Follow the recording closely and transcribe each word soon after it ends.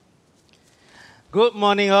Good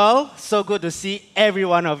morning, all. So good to see every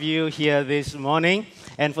one of you here this morning.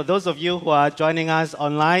 And for those of you who are joining us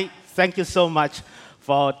online, thank you so much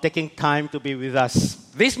for taking time to be with us.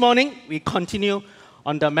 This morning, we continue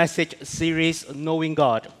on the message series, Knowing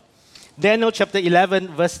God. Daniel chapter 11,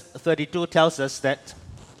 verse 32 tells us that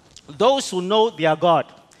those who know their God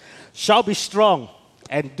shall be strong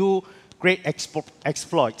and do great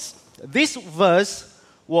exploits. This verse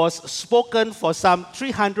was spoken for some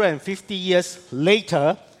 350 years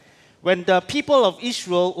later when the people of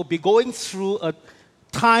Israel would be going through a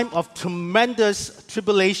time of tremendous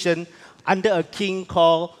tribulation under a king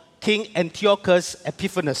called King Antiochus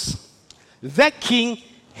Epiphanes. That king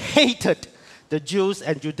hated the Jews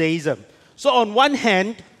and Judaism. So on one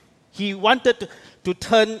hand, he wanted to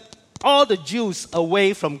turn all the Jews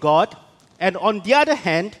away from God, and on the other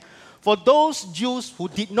hand, for those Jews who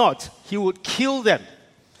did not, he would kill them.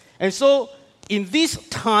 And so, in this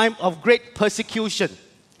time of great persecution,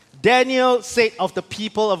 Daniel said of the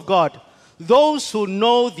people of God, those who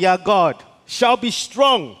know their God shall be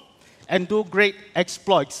strong and do great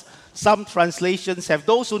exploits. Some translations have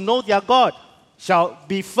those who know their God shall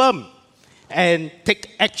be firm and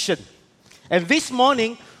take action. And this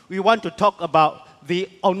morning, we want to talk about the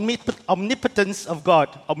omnipotence of God.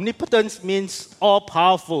 Omnipotence means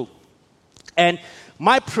all-powerful. And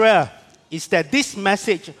my prayer is that this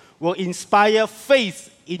message will inspire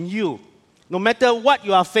faith in you. No matter what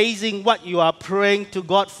you are facing, what you are praying to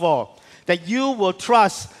God for, that you will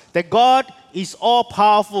trust that God is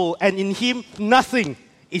all-powerful and in Him nothing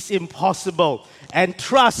is impossible. And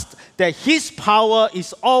trust that His power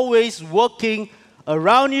is always working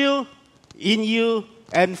around you, in you,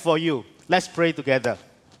 and for you. Let's pray together.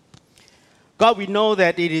 God, we know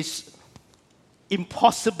that it is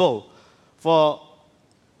impossible for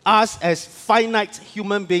us as finite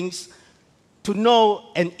human beings to know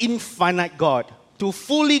an infinite God, to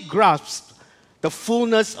fully grasp the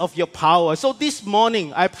fullness of your power. So this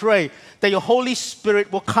morning, I pray that your Holy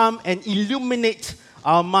Spirit will come and illuminate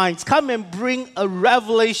our minds, come and bring a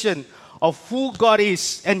revelation of who God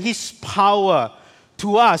is and His power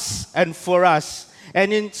to us and for us.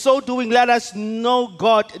 And in so doing, let us know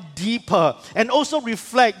God deeper and also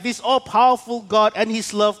reflect this all-powerful God and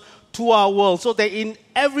His love to our world, so that in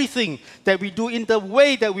everything that we do, in the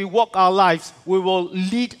way that we walk our lives, we will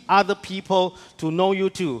lead other people to know you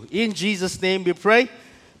too. In Jesus' name we pray.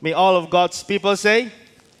 May all of God's people say,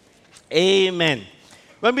 Amen.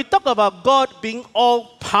 When we talk about God being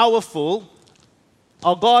all-powerful,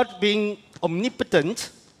 or God being omnipotent,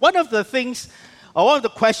 one of the things, or one of the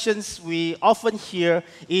questions we often hear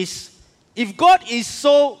is, if God is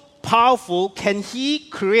so powerful, can He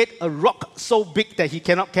create a rock so big that He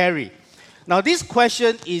cannot carry? Now, this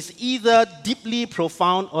question is either deeply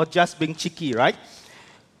profound or just being cheeky, right?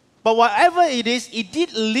 But whatever it is, it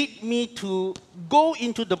did lead me to go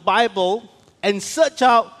into the Bible and search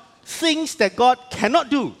out things that God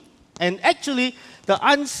cannot do. And actually, the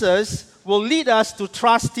answers will lead us to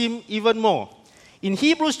trust Him even more. In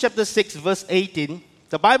Hebrews chapter 6, verse 18,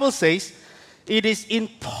 the Bible says, it is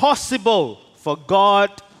impossible for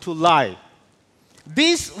God to lie.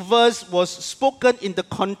 This verse was spoken in the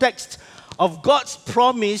context of God's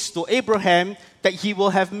promise to Abraham that he will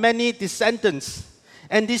have many descendants.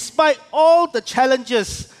 And despite all the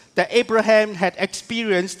challenges that Abraham had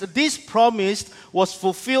experienced, this promise was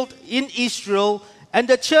fulfilled in Israel and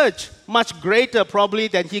the church, much greater probably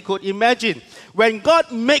than he could imagine. When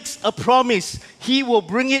God makes a promise, He will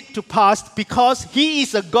bring it to pass because He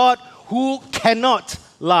is a God who cannot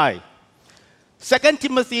lie. 2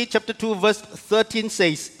 Timothy chapter 2 verse 13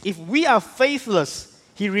 says, if we are faithless,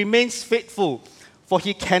 He remains faithful, for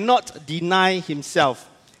He cannot deny Himself.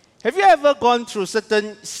 Have you ever gone through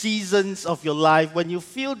certain seasons of your life when you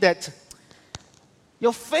feel that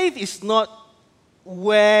your faith is not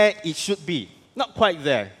where it should be, not quite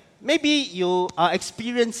there? Maybe you are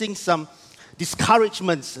experiencing some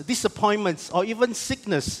discouragements, disappointments, or even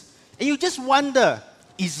sickness, and you just wonder,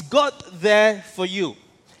 is God there for you?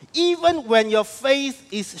 Even when your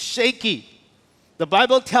faith is shaky, the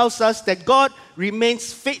Bible tells us that God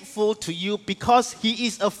remains faithful to you because He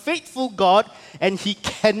is a faithful God and He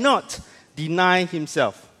cannot deny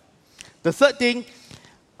Himself. The third thing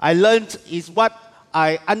I learned is what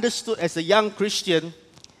I understood as a young Christian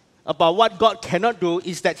about what God cannot do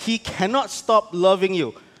is that He cannot stop loving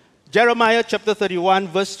you. Jeremiah chapter 31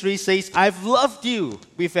 verse 3 says, I've loved you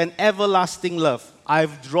with an everlasting love.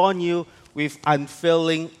 I've drawn you with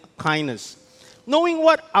unfailing kindness. Knowing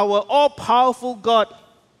what our all-powerful God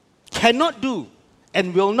cannot do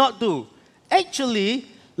and will not do actually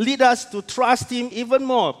lead us to trust Him even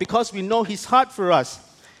more because we know His heart for us.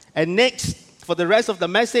 And next, for the rest of the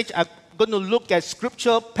message, I'm going to look at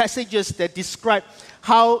scripture passages that describe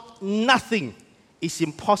how nothing is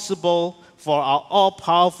impossible for our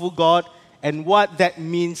all-powerful God and what that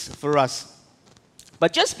means for us.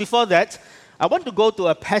 But just before that, I want to go to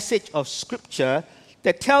a passage of scripture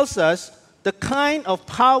that tells us the kind of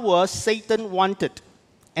power Satan wanted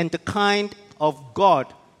and the kind of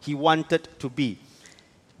God he wanted to be.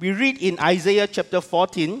 We read in Isaiah chapter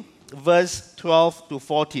 14, verse 12 to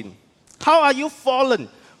 14. How are you fallen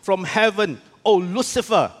from heaven, O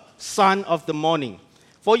Lucifer, son of the morning?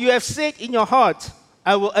 For you have said in your heart,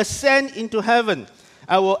 I will ascend into heaven.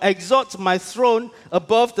 I will exalt my throne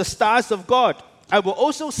above the stars of God. I will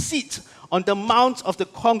also sit on the mount of the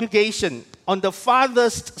congregation, on the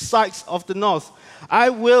farthest sides of the north.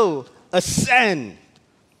 I will ascend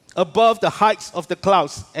above the heights of the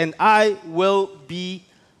clouds, and I will be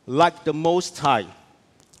like the Most High.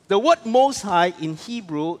 The word Most High in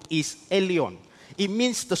Hebrew is Elyon. It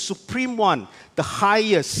means the supreme one, the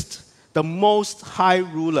highest, the most high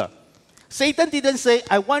ruler. Satan didn't say,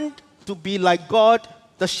 I want to be like God,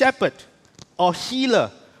 the shepherd, or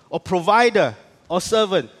healer, or provider, or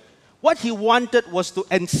servant. What he wanted was to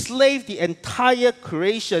enslave the entire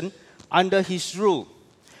creation under his rule.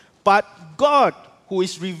 But God, who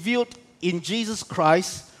is revealed in Jesus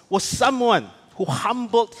Christ, was someone who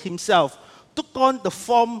humbled himself, took on the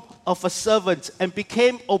form of a servant, and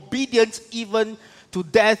became obedient even to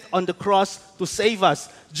death on the cross to save us.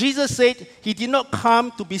 Jesus said he did not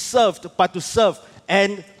come to be served, but to serve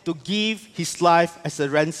and to give his life as a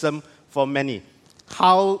ransom for many.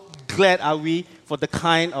 How glad are we for the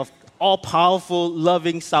kind of all-powerful,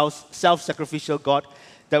 loving, self-sacrificial God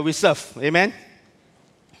that we serve. Amen?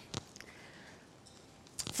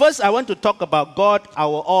 First, I want to talk about God,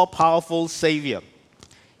 our all-powerful Savior.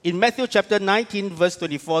 In Matthew chapter 19, verse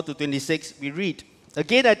 24 to 26, we read,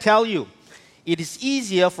 Again I tell you, it is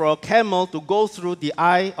easier for a camel to go through the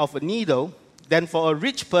eye of a needle than for a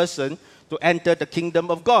rich person to enter the kingdom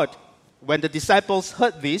of God. When the disciples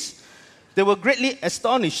heard this, they were greatly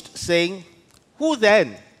astonished, saying, Who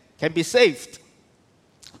then can be saved?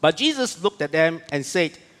 But Jesus looked at them and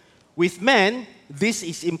said, With men this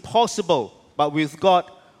is impossible, but with God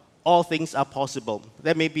all things are possible.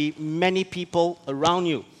 There may be many people around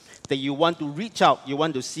you that you want to reach out, you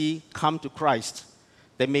want to see come to Christ.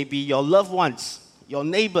 There may be your loved ones, your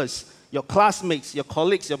neighbors, your classmates, your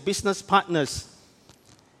colleagues, your business partners.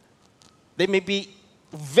 They may be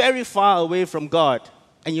very far away from God,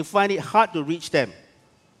 and you find it hard to reach them.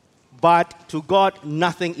 But to God,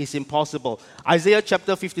 nothing is impossible. Isaiah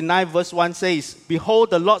chapter 59, verse 1 says,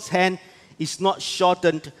 Behold, the Lord's hand is not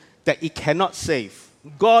shortened that it cannot save.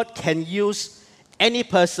 God can use any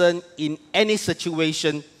person in any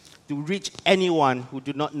situation to reach anyone who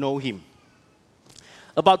do not know him.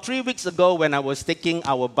 About 3 weeks ago, when I was taking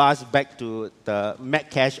our bus back to the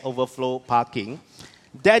Metcash overflow parking,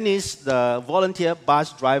 Dennis, the volunteer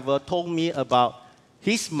bus driver, told me about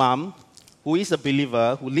his mom, who is a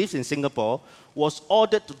believer, who lives in Singapore, was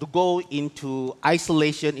ordered to go into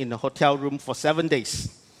isolation in a hotel room for 7 days.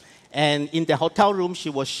 And in the hotel room, she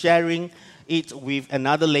was sharing it with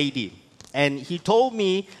another lady. And he told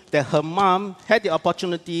me that her mom had the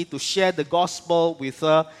opportunity to share the gospel with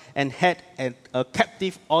her and had a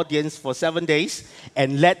captive audience for 7 days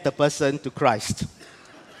and led the person to Christ.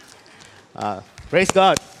 Praise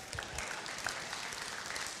God.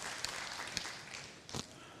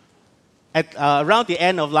 At around the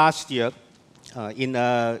end of last year, in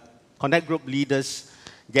a Connect Group leaders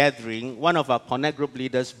gathering, one of our Connect Group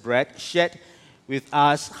leaders, Brad, shared with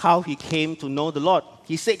us how he came to know the Lord.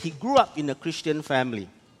 He said he grew up in a Christian family,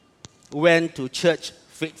 went to church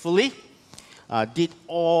faithfully, did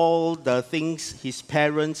all the things his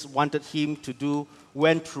parents wanted him to do,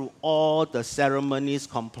 went through all the ceremonies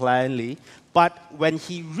compliantly. But when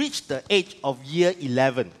he reached the age of year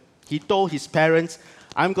 11, he told his parents,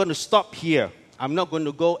 I'm going to stop here. I'm not going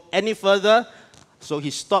to go any further. So he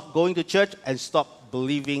stopped going to church and stopped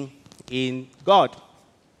believing in God.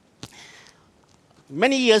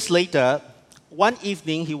 Many years later, one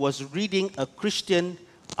evening he was reading a Christian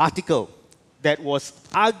article that was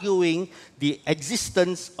arguing the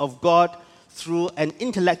existence of God through an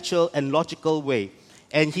intellectual and logical way.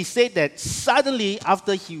 And he said that suddenly,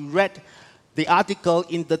 after he read the article,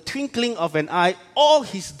 in the twinkling of an eye, all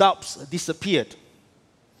his doubts disappeared.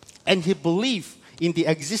 And he believed in the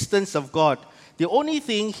existence of God. The only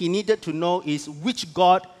thing he needed to know is which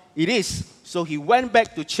God it is. So he went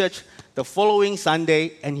back to church the following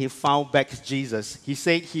Sunday and he found back Jesus. He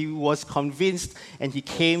said he was convinced and he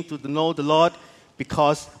came to know the Lord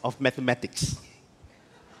because of mathematics.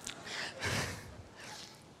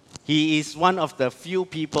 He is one of the few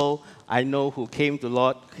people I know who came to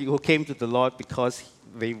the Lord because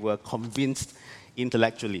they were convinced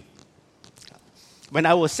intellectually. When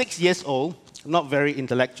I was 6 years old, not very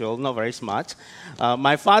intellectual, not very smart,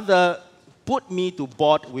 my father put me to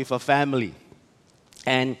board with a family.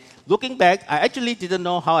 And looking back, I actually didn't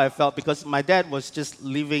know how I felt because my dad was just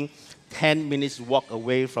living 10 minutes walk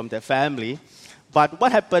away from the family. But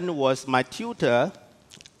what happened was my tutor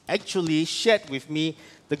actually shared with me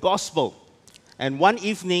the gospel. And one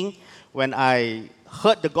evening, when I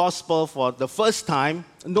heard the gospel for the first time,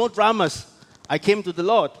 no dramas, I came to the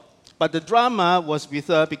Lord. But the drama was with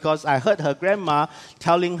her because I heard her grandma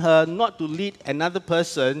telling her not to lead another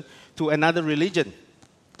person to another religion.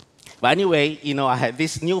 But anyway, I had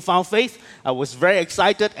this newfound faith. I was very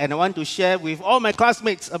excited, and I want to share with all my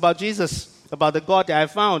classmates about Jesus, about the God that I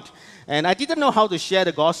found. And I didn't know how to share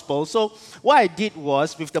the gospel. So what I did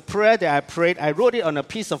was, with the prayer that I prayed, I wrote it on a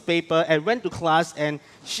piece of paper and went to class and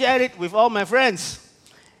shared it with all my friends.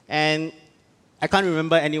 And I can't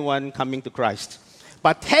remember anyone coming to Christ.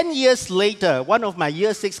 But 10 years later, one of my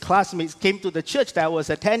year 6 classmates came to the church that I was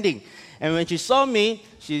attending. And when she saw me,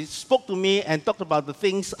 she spoke to me and talked about the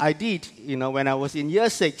things I did, when I was in year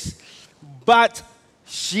 6. But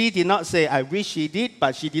she did not say, I wish she did,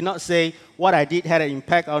 but she did not say what I did had an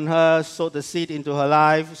impact on her, sowed the seed into her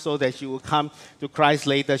life so that she would come to Christ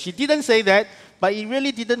later. She didn't say that, but it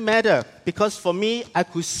really didn't matter because for me, I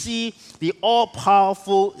could see the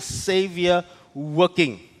all-powerful Savior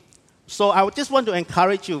working. So I would just want to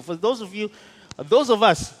encourage you, for those of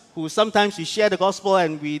us who sometimes we share the gospel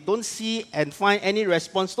and we don't see and find any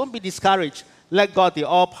response, don't be discouraged. Let God, the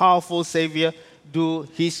all-powerful Savior, do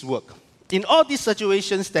His work. In all these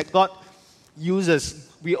situations that God uses,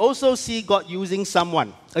 we also see God using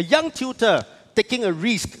someone. A young tutor taking a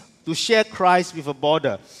risk to share Christ with a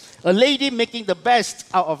boarder. A lady making the best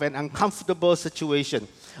out of an uncomfortable situation.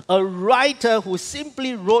 A writer who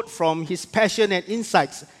simply wrote from his passion and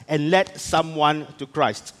insights and led someone to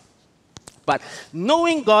Christ. But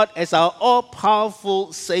knowing God as our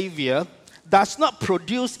all-powerful Savior does not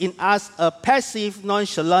produce in us a passive,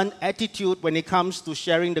 nonchalant attitude when it comes to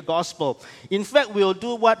sharing the gospel. In fact, we'll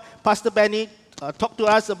do what Pastor Benny talked to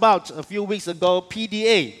us about a few weeks ago,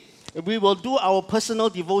 PDA. We will do our personal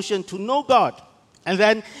devotion to know God. And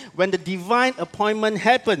then when the divine appointment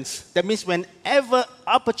happens, that means whenever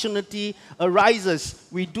opportunity arises,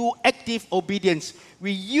 we do active obedience.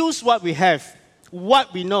 We use what we have,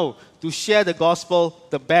 what we know, to share the gospel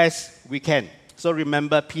the best we can. So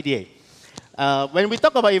remember PDA. When we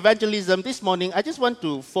talk about evangelism this morning, I just want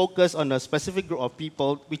to focus on a specific group of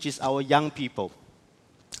people, which is our young people.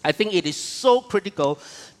 I think it is so critical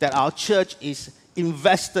that our church is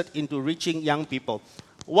invested into reaching young people.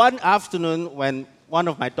 One afternoon, when one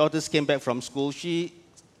of my daughters came back from school, she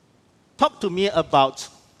talked to me about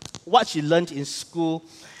what she learned in school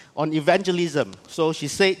on evangelism. So she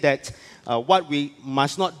said that what we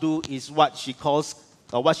must not do is what she calls,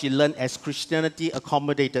 or what she learned as Christianity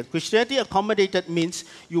accommodated. Christianity accommodated means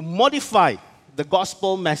you modify the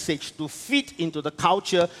gospel message to fit into the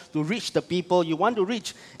culture, to reach the people you want to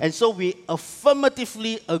reach. And so we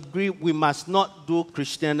affirmatively agree we must not do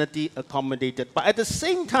Christianity accommodated. But at the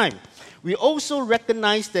same time, we also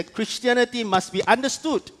recognize that Christianity must be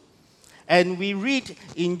understood. And we read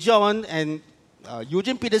in John, and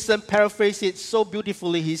Eugene Peterson paraphrased it so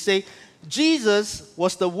beautifully. He said, Jesus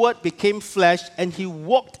was the Word became flesh and He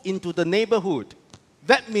walked into the neighborhood.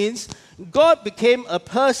 That means God became a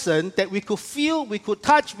person that we could feel, we could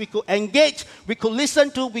touch, we could engage, we could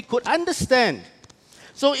listen to, we could understand.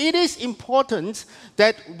 So it is important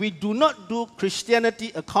that we do not do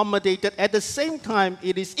Christianity accommodated. At the same time,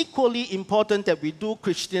 it is equally important that we do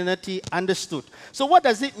Christianity understood. So what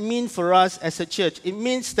does it mean for us as a church? It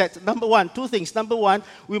means that, two things. Number one,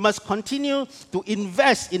 we must continue to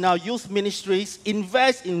invest in our youth ministries,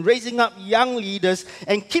 invest in raising up young leaders,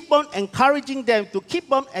 and keep on encouraging them to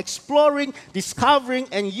keep on exploring, discovering,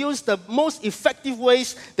 and use the most effective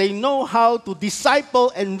ways they know how to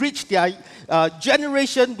disciple and reach their generation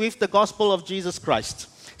with the gospel of Jesus Christ.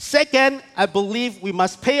 Second, I believe we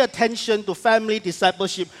must pay attention to family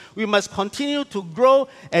discipleship. We must continue to grow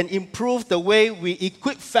and improve the way we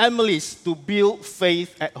equip families to build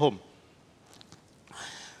faith at home.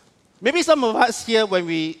 Maybe some of us here, when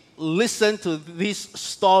we listen to these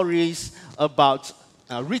stories about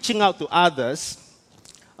reaching out to others,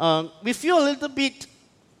 we feel a little bit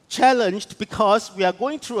challenged because we are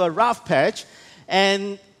going through a rough patch,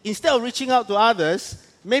 and instead of reaching out to others,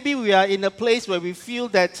 maybe we are in a place where we feel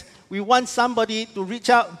that we want somebody to reach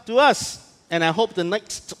out to us. And I hope the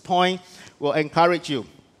next point will encourage you.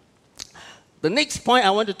 The next point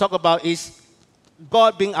I want to talk about is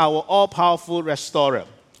God being our all-powerful restorer.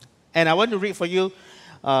 And I want to read for you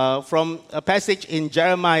from a passage in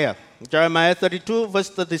Jeremiah. Jeremiah 32, verse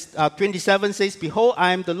 27 says, "Behold,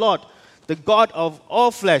 I am the Lord, the God of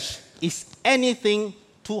all flesh. Is anything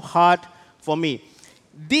too hard for me?"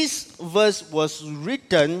 This verse was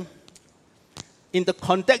written in the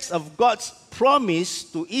context of God's promise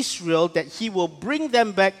to Israel that He will bring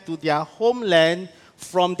them back to their homeland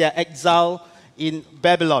from their exile in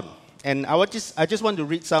Babylon. And I just want to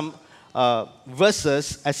read some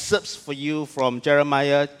verses, excerpts for you from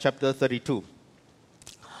Jeremiah chapter 32.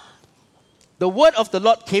 The word of the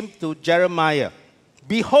Lord came to Jeremiah.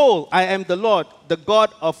 "Behold, I am the Lord, the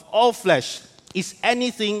God of all flesh. Is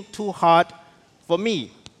anything too hard for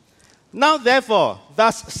me? Now therefore,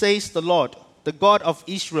 thus says the Lord, the God of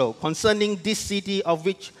Israel, concerning this city of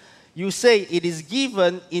which you say it is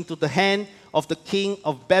given into the hand of the king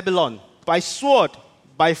of Babylon, by sword,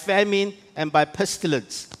 by famine, and by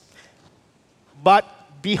pestilence. But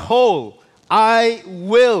behold, I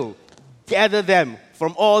will gather them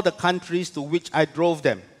from all the countries to which I drove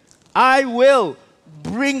them. I will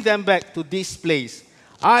bring them back to this place.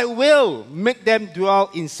 I will make them dwell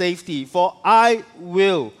in safety, for I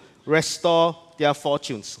will restore their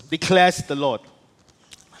fortunes, declares the Lord."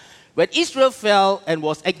 When Israel fell and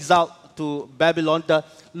was exiled to Babylon, the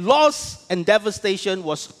loss and devastation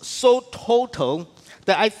was so total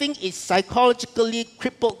that I think it psychologically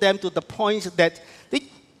crippled them to the point that they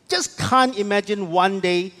just can't imagine one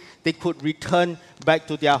day they could return back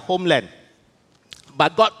to their homeland.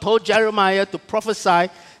 But God told Jeremiah to prophesy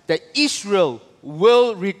that Israel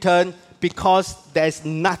will return because there's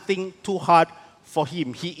nothing too hard for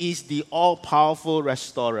Him. He is the all-powerful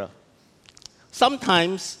restorer.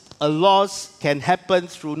 Sometimes a loss can happen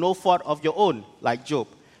through no fault of your own, like Job.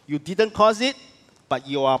 You didn't cause it, but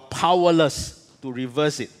you are powerless to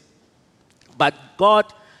reverse it. But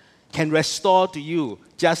God can restore to you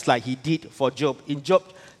just like He did for Job. In Job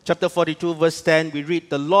chapter 42, verse 10, we read,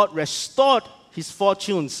 "The Lord restored his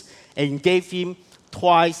fortunes and gave him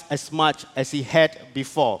twice as much as he had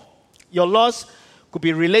before." Your loss could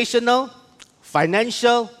be relational,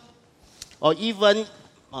 financial, or even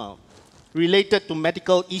related to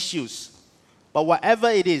medical issues. But whatever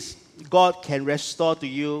it is, God can restore to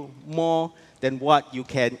you more than what you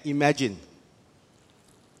can imagine.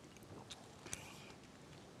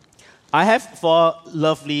 I have 4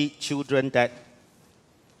 lovely children that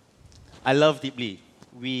I love deeply.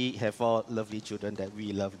 We have 4 lovely children that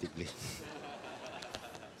we love deeply.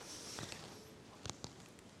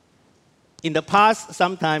 In the past,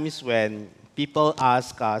 sometimes when people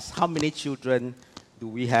ask us, how many children do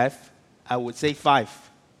we have? I would say 5.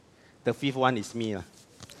 The 5th one is me.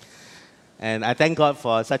 And I thank God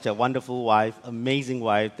for such a wonderful wife, amazing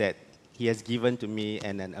wife that He has given to me,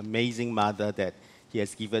 and an amazing mother that He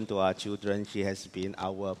has given to our children. She has been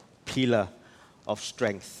our pillar of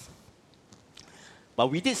strength. But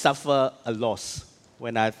we did suffer a loss.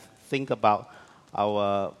 When I think about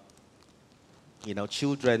our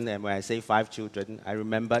children, and when I say 5 children, I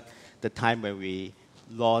remember the time when we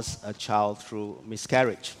lost a child through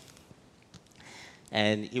miscarriage.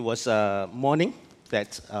 And it was a morning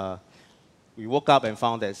that we woke up and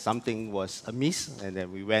found that something was amiss, and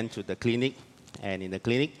then we went to the clinic, and in the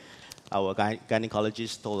clinic, our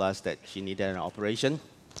gynecologist told us that she needed an operation,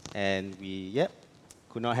 and we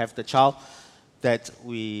could not have the child that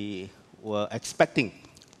we were expecting.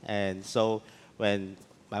 And so when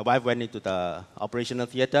my wife went into the operation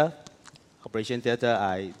theater,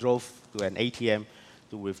 I drove to an ATM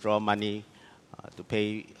to withdraw money to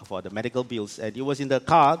pay for the medical bills. And it was in the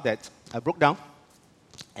car that I broke down,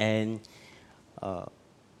 and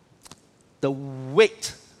the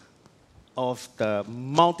weight of the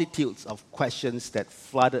multitudes of questions that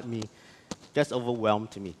flooded me just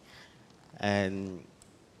overwhelmed me. And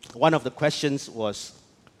one of the questions was,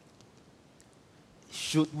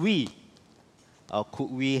 should we or could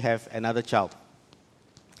we have another child?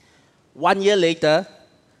 1 year later,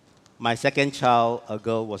 my second child, a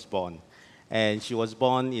girl, was born. And she was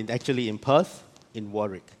born actually in Perth, in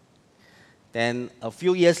Warwick. Then a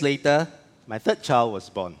few years later, my 3rd child was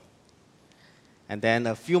born. And then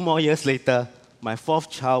a few more years later, my 4th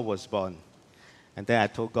child was born. And then I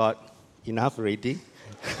told God, enough already.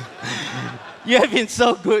 You have been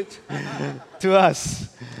so good to us.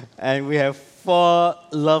 And we have 4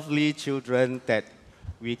 lovely children that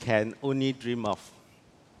we can only dream of.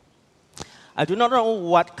 I do not know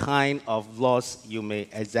what kind of loss you may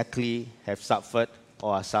exactly have suffered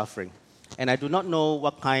or are suffering. And I do not know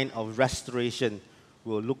what kind of restoration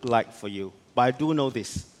will look like for you. But I do know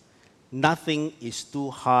this: nothing is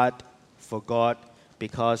too hard for God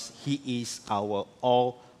because He is our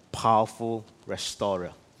all-powerful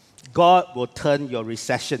restorer. God will turn your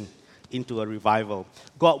recession into a revival.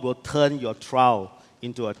 God will turn your trial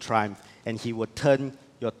into a triumph, and He will turn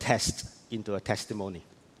your test into a testimony.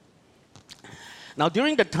 Now,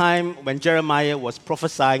 during the time when Jeremiah was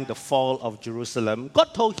prophesying the fall of Jerusalem,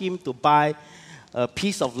 God told him to buy a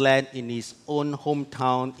piece of land in his own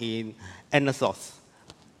hometown in Anathoth,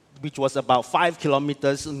 which was about 5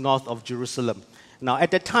 kilometers north of Jerusalem. Now,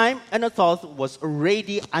 at the time, Anathoth was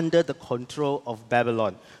already under the control of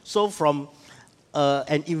Babylon. So from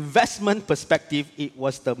an investment perspective, it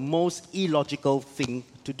was the most illogical thing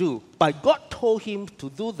to do. But God told him to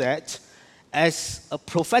do that as a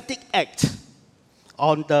prophetic act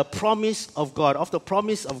on the promise of God,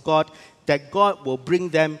 that God will bring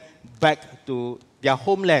them back to their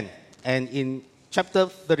homeland. And in chapter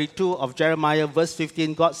 32 of Jeremiah, verse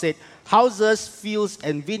 15, God said, houses, fields,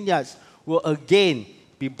 and vineyards will again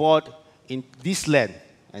be bought in this land.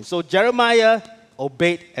 And so Jeremiah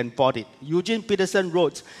obeyed and bought it. Eugene Peterson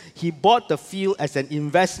wrote, he bought the field as an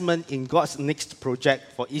investment in God's next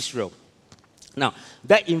project for Israel. Now,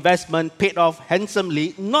 that investment paid off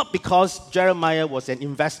handsomely, not because Jeremiah was an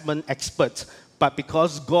investment expert, but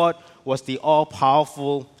because God was the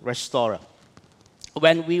all-powerful restorer.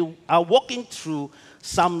 When we are walking through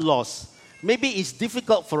some loss, maybe it's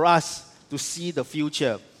difficult for us to see the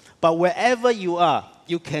future, but wherever you are,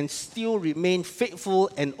 you can still remain faithful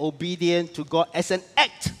and obedient to God as an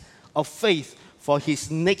act of faith for His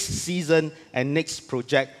next season and next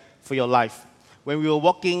project for your life. When we were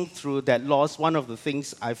walking through that loss, one of the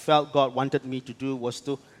things I felt God wanted me to do was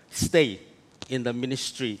to stay in the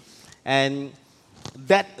ministry. And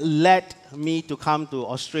that led me to come to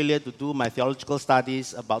Australia to do my theological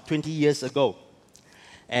studies about 20 years ago.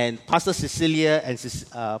 And Pastor Cecilia and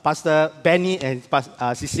Pastor Benny and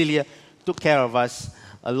Cecilia took care of us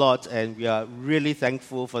a lot, and we are really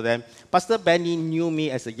thankful for them. Pastor Benny knew me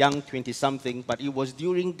as a young 20-something, but it was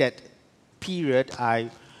during that period I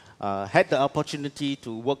had the opportunity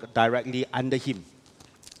to work directly under him.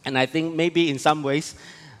 And I think maybe in some ways,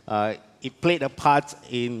 it played a part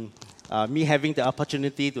in me having the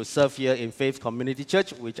opportunity to serve here in Faith Community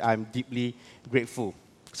Church, which I'm deeply grateful.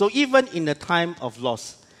 So even in a time of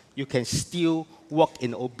loss, you can still walk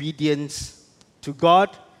in obedience to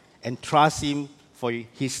God and trust Him for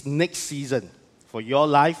His next season, for your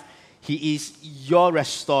life. He is your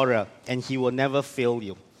restorer, and He will never fail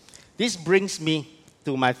you. This brings me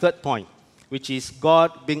to my third point, which is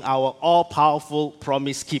God being our all-powerful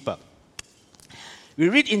promise keeper. We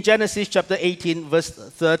read in Genesis chapter 18, verse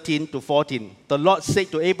 13 to 14. The Lord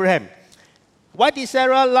said to Abraham, why did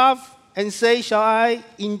Sarah laugh and say, shall I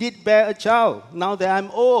indeed bear a child now that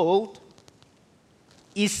I'm old?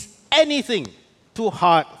 Is anything too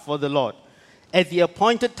hard for the Lord? At the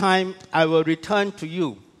appointed time, I will return to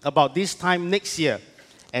you about this time next year,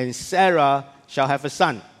 and Sarah shall have a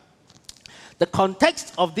son. The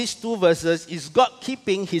context of these two verses is God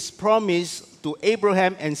keeping His promise to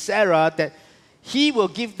Abraham and Sarah that He will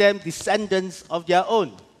give them descendants of their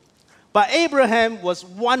own. But Abraham was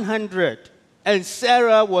 100 and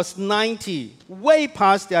Sarah was 90, way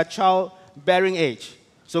past their childbearing age.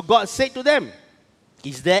 So God said to them,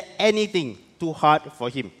 is there anything too hard for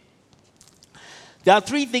Him? There are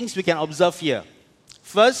three things we can observe here.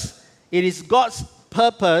 First, it is God's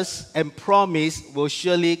purpose and promise will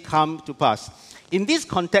surely come to pass. In this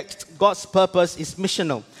context, God's purpose is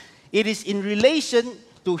missional. It is in relation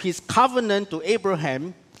to His covenant to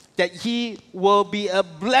Abraham that he will be a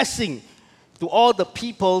blessing to all the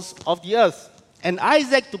peoples of the earth. And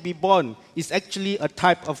Isaac to be born is actually a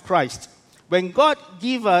type of Christ. When God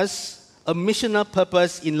gives us a missional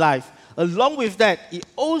purpose in life, along with that, it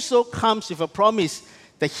also comes with a promise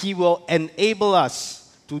that He will enable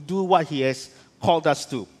us to do what He has called us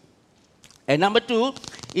to. And number two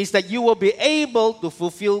is that you will be able to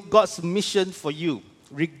fulfill God's mission for you,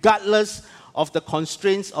 regardless of the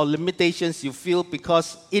constraints or limitations you feel,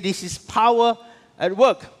 because it is His power at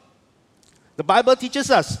work. The Bible teaches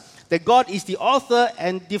us that God is the author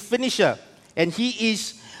and the finisher, and He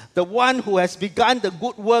is the one who has begun the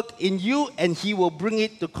good work in you, and He will bring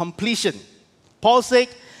it to completion. Paul said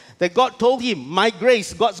that God told him,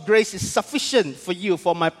 God's grace is sufficient for you,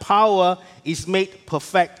 for my power is made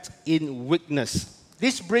perfect in weakness.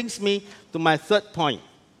 This brings me to my third point.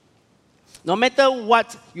 No matter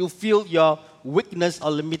what you feel your weakness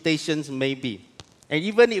or limitations may be, and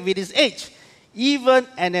even if it is age, even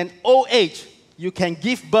at an old age, you can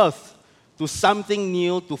give birth to something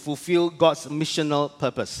new to fulfill God's missional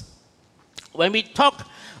purpose. When we talk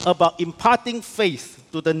about imparting faith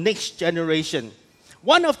to the next generation,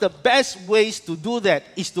 One of the best ways to do that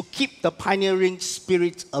is to keep the pioneering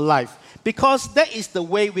spirit alive, because that is the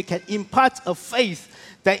way we can impart a faith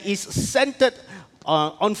that is centered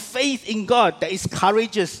on faith in God, that is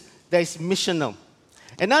courageous, that is missional.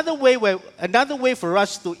 Another way for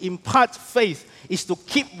us to impart faith is to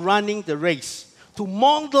keep running the race, to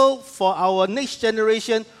model for our next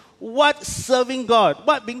generation what serving God,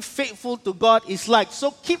 what being faithful to God is like.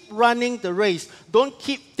 So keep running the race. Don't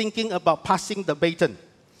keep thinking about passing the baton.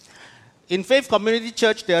 In Faith Community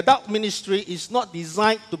Church, the adult ministry is not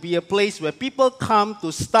designed to be a place where people come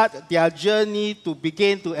to start their journey to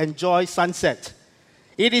begin to enjoy sunset.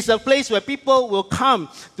 It is a place where people will come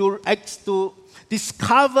to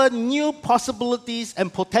discover new possibilities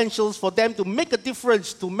and potentials for them to make a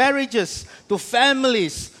difference to marriages, to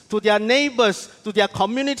families, to their neighbors, to their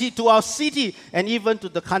community, to our city, and even to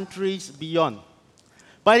the countries beyond.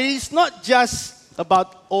 But it is not just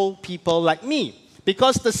about old people like me,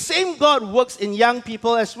 because the same God works in young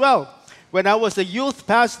people as well. When I was a youth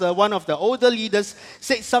pastor, one of the older leaders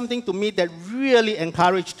said something to me that really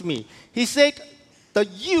encouraged me. He said, the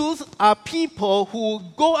youth are people who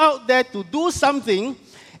go out there to do something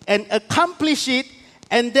and accomplish it,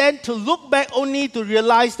 and then to look back only to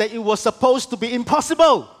realize that it was supposed to be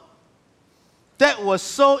impossible. That was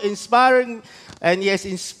so inspiring, and it has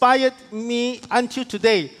inspired me until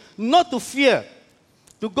today, not to fear,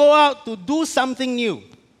 to go out to do something new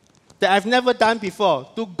that I've never done before,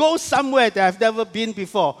 to go somewhere that I've never been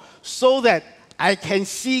before, so that I can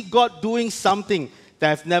see God doing something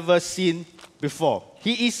that I've never seen before.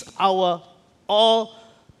 He is our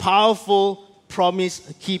all-powerful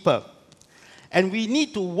promise keeper. And we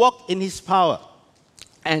need to walk in His power.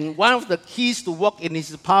 And one of the keys to walk in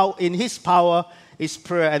His power is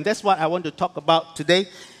prayer. And that's what I want to talk about today.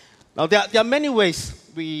 Now, there are many ways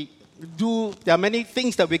there are many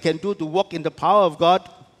things that we can do to walk in the power of God.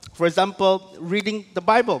 For example, reading the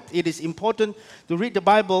Bible. It is important to read the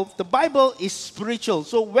Bible. The Bible is spiritual.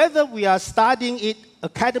 So whether we are studying it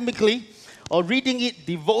academically or reading it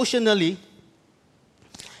devotionally,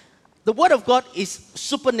 the Word of God is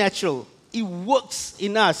supernatural. It works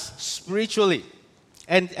in us spiritually.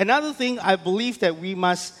 And another thing I believe that we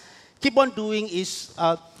must keep on doing is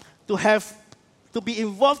to be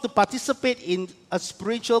involved, to participate in a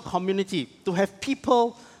spiritual community, to have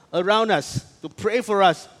people around us, to pray for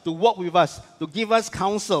us, to walk with us, to give us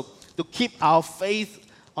counsel, to keep our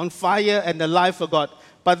faith on fire and alive for God.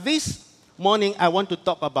 But this morning, I want to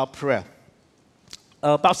talk about prayer.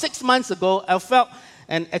 About 6 months ago, I felt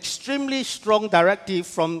an extremely strong directive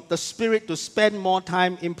from the Spirit to spend more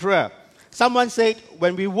time in prayer. Someone said,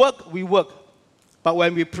 when we work, but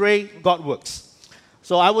when we pray, God works.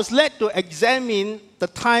 So I was led to examine the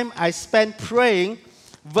time I spent praying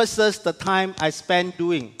versus the time I spend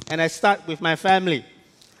doing. And I start with my family.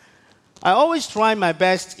 I always try my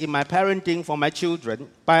best in my parenting for my children,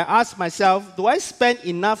 but I ask myself, do I spend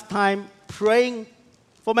enough time praying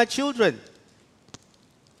for my children?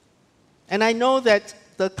 And I know that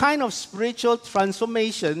the kind of spiritual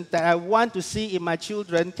transformation that I want to see in my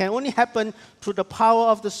children can only happen through the power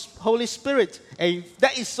of the Holy Spirit. And if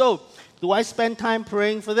that is so, do I spend time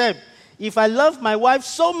praying for them? If I love my wife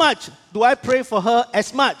so much, do I pray for her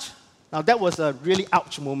as much? Now, that was a really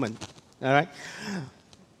ouch moment, all right?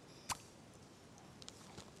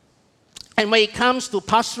 And when it comes to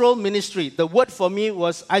pastoral ministry, the word for me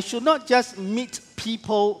was I should not just meet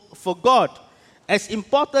people for God. As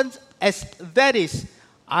important as that is,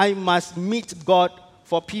 I must meet God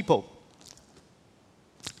for people.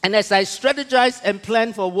 And as I strategize and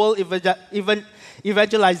plan for world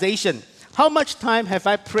evangelization, how much time have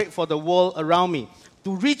I prayed for the world around me?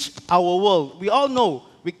 To reach our world, we all know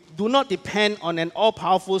we do not depend on an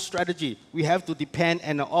all-powerful strategy. We have to depend on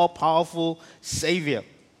an all-powerful Savior.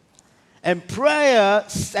 And prayer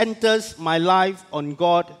centers my life on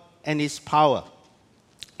God and His power.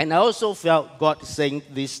 And I also felt God saying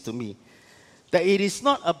this to me, that it is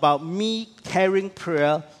not about me carrying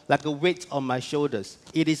prayer like a weight on my shoulders.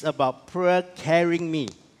 It is about prayer carrying me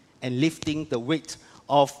and lifting the weight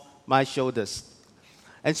off my shoulders.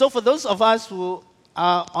 And so for those of us who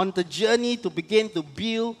are on the journey to begin to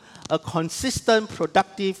build a consistent,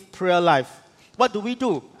 productive prayer life, what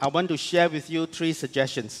do? I want to share with you 3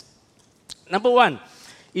 suggestions. Number 1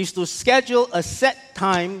 is to schedule a set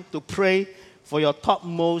time to pray for your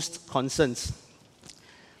topmost concerns.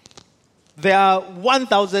 There are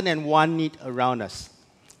 1,001 needs around us.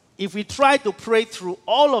 If we try to pray through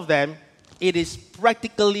all of them, it is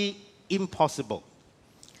practically impossible.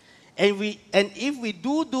 And if we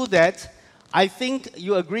do that, I think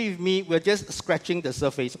you agree with me, we're just scratching the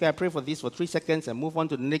surface. Okay, I pray for this for 3 seconds and move on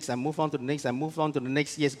to the next, and move on to the next, and move on to the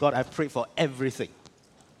next. Yes, God, I prayed for everything.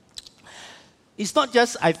 It's not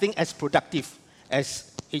just, I think, as productive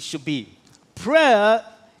as it should be. Prayer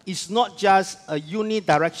is not just a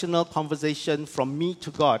unidirectional conversation from me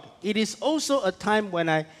to God. It is also a time when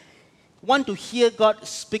I want to hear God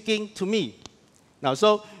speaking to me. Now,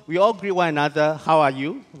 so we all greet one another, how are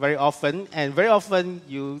you? Very often. And very often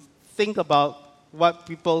you think about what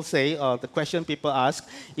people say or the question people ask.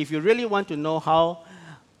 If you really want to know how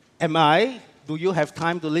am I, do you have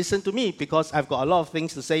time to listen to me? Because I've got a lot of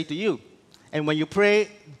things to say to you. And when you pray,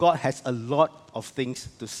 God has a lot of things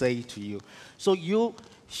to say to you. So you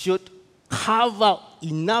should carve out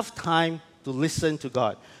enough time to listen to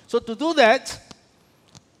God. So to do that,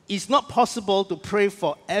 it's not possible to pray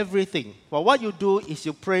for everything. But what you do is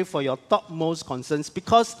you pray for your topmost concerns,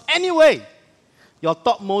 because anyway, your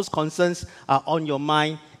topmost concerns are on your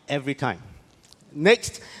mind every time.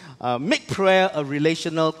 Next, make prayer a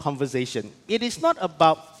relational conversation. It is not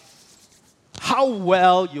about how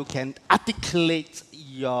well you can articulate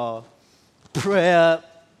your prayer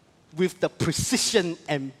with the precision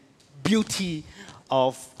and beauty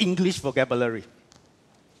of English vocabulary.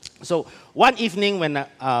 So one evening when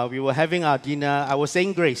we were having our dinner, I was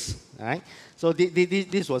saying grace. Right? So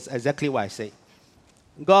this was exactly what I said.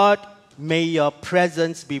 God, may your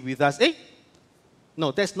presence be with us.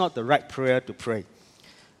 No, that's not the right prayer to pray.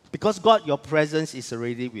 Because God, your presence is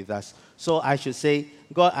already with us. So I should say,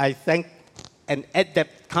 God, I thank. And at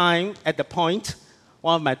that time, at the point,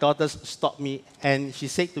 one of my daughters stopped me and she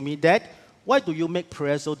said to me, Dad, why do you make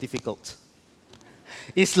prayer so difficult?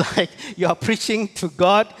 It's like you are preaching to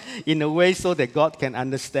God in a way so that God can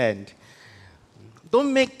understand.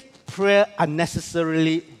 Don't make prayer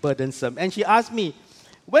unnecessarily burdensome. And she asked me,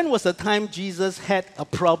 when was the time Jesus had a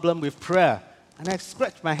problem with prayer? And I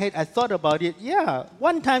scratched my head. I thought about it. Yeah,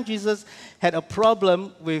 one time Jesus had a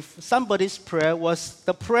problem with somebody's prayer was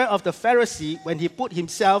the prayer of the Pharisee when he put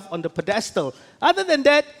himself on the pedestal. Other than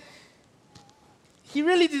that, he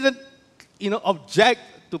really didn't, object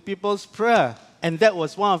to people's prayer. And that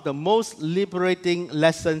was one of the most liberating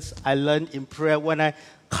lessons I learned in prayer when I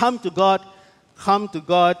come to God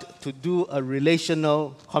to do a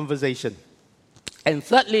relational conversation. And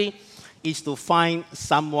thirdly, is to find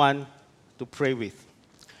someone to pray with.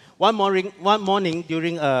 One morning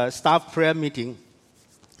during a staff prayer meeting,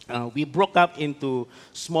 we broke up into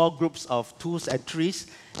small groups of 2s and 3s,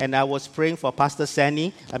 and I was praying for Pastor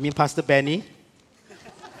Benny.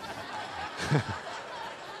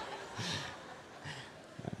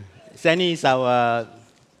 Sanny is our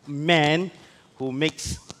man who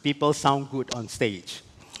makes people sound good on stage.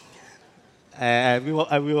 I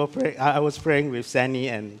was praying with Sanny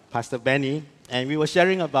and Pastor Benny, and we were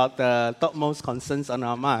sharing about the topmost concerns on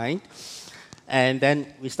our mind. And then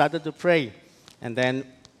we started to pray. And then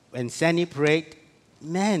when Sanny prayed,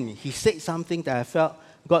 he said something that I felt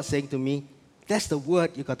God saying to me, that's the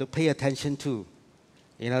word you got to pay attention to.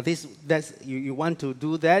 You want to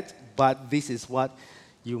do that, but this is what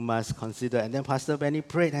you must consider. And then Pastor Benny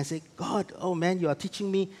prayed, and I said, God, you are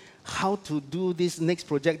teaching me how to do this next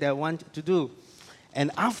project that I want to do.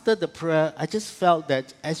 And after the prayer, I just felt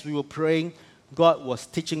that as we were praying, God was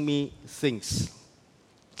teaching me things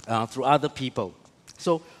through other people.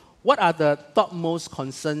 So what are the topmost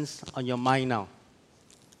concerns on your mind now?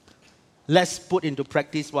 Let's put into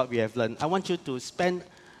practice what we have learned. I want you to spend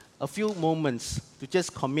a few moments to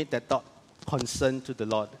just commit that thought concern to the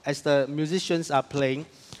Lord. As the musicians are playing,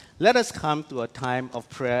 let us come to a time of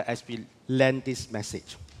prayer as we learn this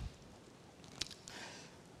message.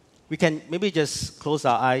 We can maybe just close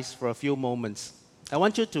our eyes for a few moments. I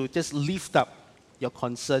want you to just lift up your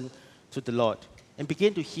concern to the Lord and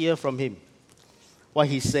begin to hear from Him what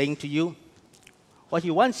He's saying to you, what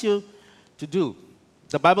He wants you to do.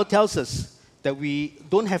 The Bible tells us that we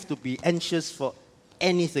don't have to be anxious for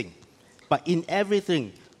anything, but in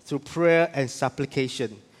everything, through prayer and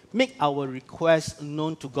supplication, make our requests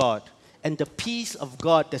known to God, and the peace of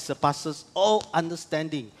God that surpasses all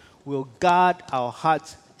understanding will guard our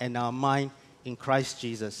hearts and our mind in Christ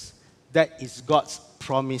Jesus. That is God's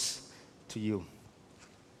promise to you.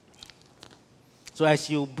 So as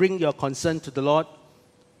you bring your concern to the Lord,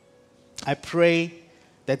 I pray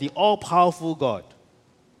that the all-powerful God,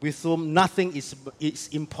 with whom nothing is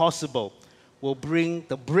impossible, will bring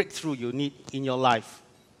the breakthrough you need in your life.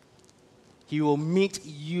 He will meet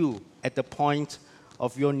you at the point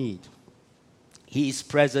of your need. He is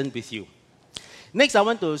present with you. Next, I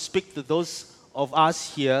want to speak to those of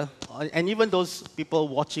us here, and even those people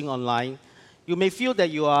watching online. You may feel that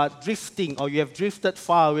you are drifting or you have drifted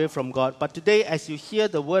far away from God. But today, as you hear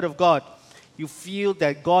the word of God, you feel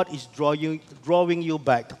that God is drawing you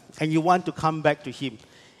back and you want to come back to Him.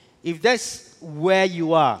 If that's where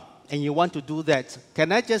you are and you want to do that,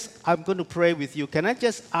 I'm going to pray with you. Can I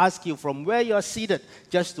just ask you from where you are seated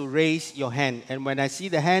just to raise your hand? And when I see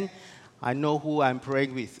the hand, I know who I'm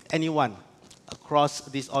praying with. Anyone across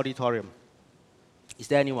this auditorium? Is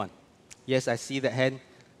there anyone? Yes, I see the hand.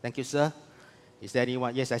 Thank you, sir. Is there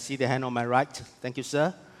anyone? Yes, I see the hand on my right. Thank you,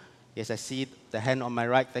 sir. Yes, I see the hand on my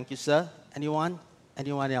right. Thank you, sir. Anyone?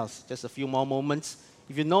 Anyone else? Just a few more moments.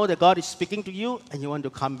 If you know that God is speaking to you and you want to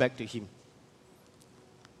come back to Him.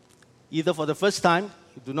 Either for the first time,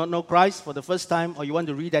 you do not know Christ for the first time, or you want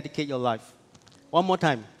to rededicate your life. One more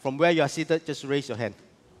time. From where you are seated, just raise your hand.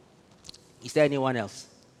 Is there anyone else?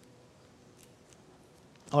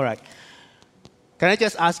 All right. Can I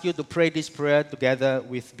just ask you to pray this prayer together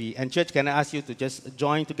with me? And church, can I ask you to just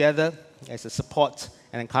join together as a support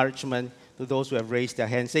and encouragement to those who have raised their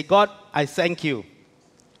hands? Say, God, I thank you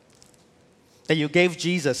that you gave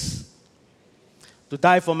Jesus to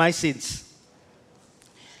die for my sins.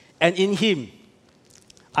 And in Him,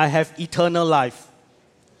 I have eternal life.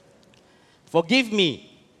 Forgive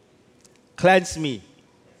me, cleanse me,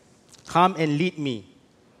 come and lead me.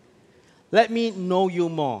 Let me know you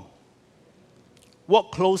more.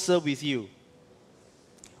 Walk closer with you.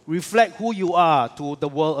 Reflect who you are to the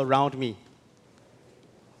world around me.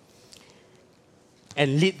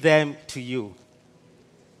 And lead them to you.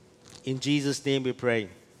 In Jesus' name we pray.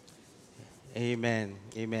 Amen.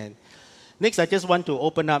 Amen. Next, I just want to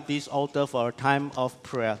open up this altar for a time of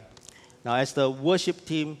prayer. Now, as the worship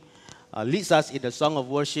team leads us in the song of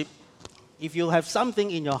worship, if you have something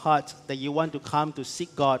in your heart that you want to come to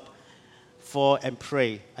seek God for and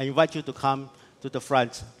pray, I invite you to come to the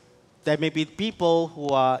front. There may be people who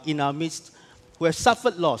are in our midst who have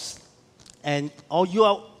suffered loss, or you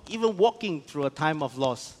are even walking through a time of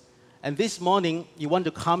loss. And this morning, you want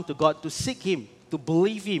to come to God to seek Him, to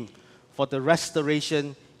believe Him for the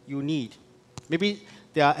restoration you need. Maybe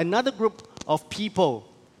there are another group of people.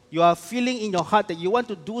 You are feeling in your heart that you want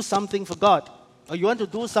to do something for God, or you want to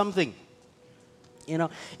do something.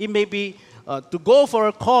 It may be to go for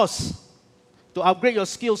a course, to upgrade your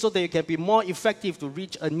skills so that you can be more effective to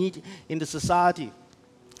reach a need in the society.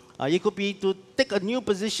 It could be to take a new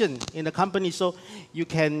position in the company so you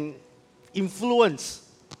can influence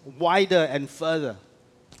wider and further.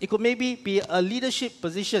 It could maybe be a leadership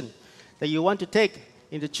position that you want to take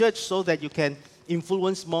in the church so that you can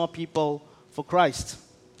influence more people for Christ.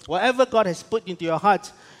 Whatever God has put into your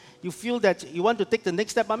heart, you feel that you want to take the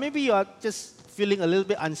next step, but maybe you are just feeling a little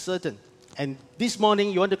bit uncertain. And this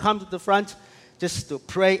morning, you want to come to the front just to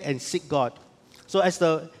pray and seek God. So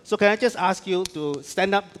can I just ask you to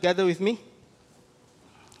stand up together with me?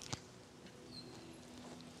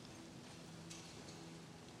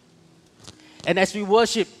 And as we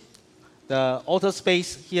worship, the altar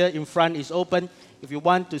space here in front is open. If you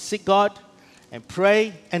want to seek God and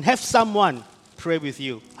pray and have someone pray with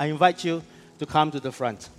you, I invite you to come to the front.